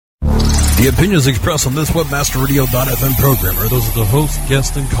The opinions expressed on this WebmasterRadio.fm program are those of the host,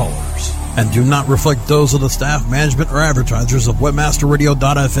 guests, and callers, and do not reflect those of the staff, management, or advertisers of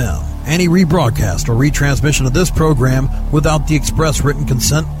WebmasterRadio.fm. Any rebroadcast or retransmission of this program without the express written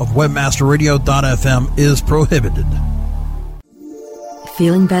consent of WebmasterRadio.fm is prohibited.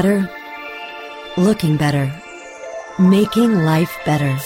 Feeling better? Looking better? Making life better?